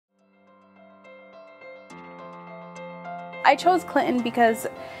I chose Clinton because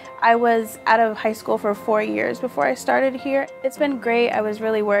I was out of high school for 4 years before I started here. It's been great. I was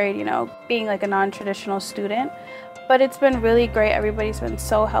really worried, being like a non-traditional student, but it's been really great. Everybody's been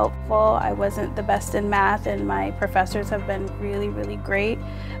so helpful. I wasn't the best in math, and my professors have been really, really great,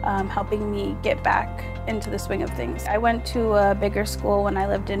 helping me get back into the swing of things. I went to a bigger school when I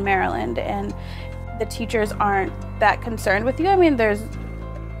lived in Maryland, and the teachers aren't that concerned with you. I mean, there's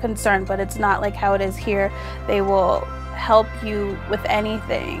concern, but it's not like how it is here. They will help you with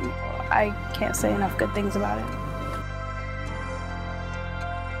anything. I can't say enough good things about it.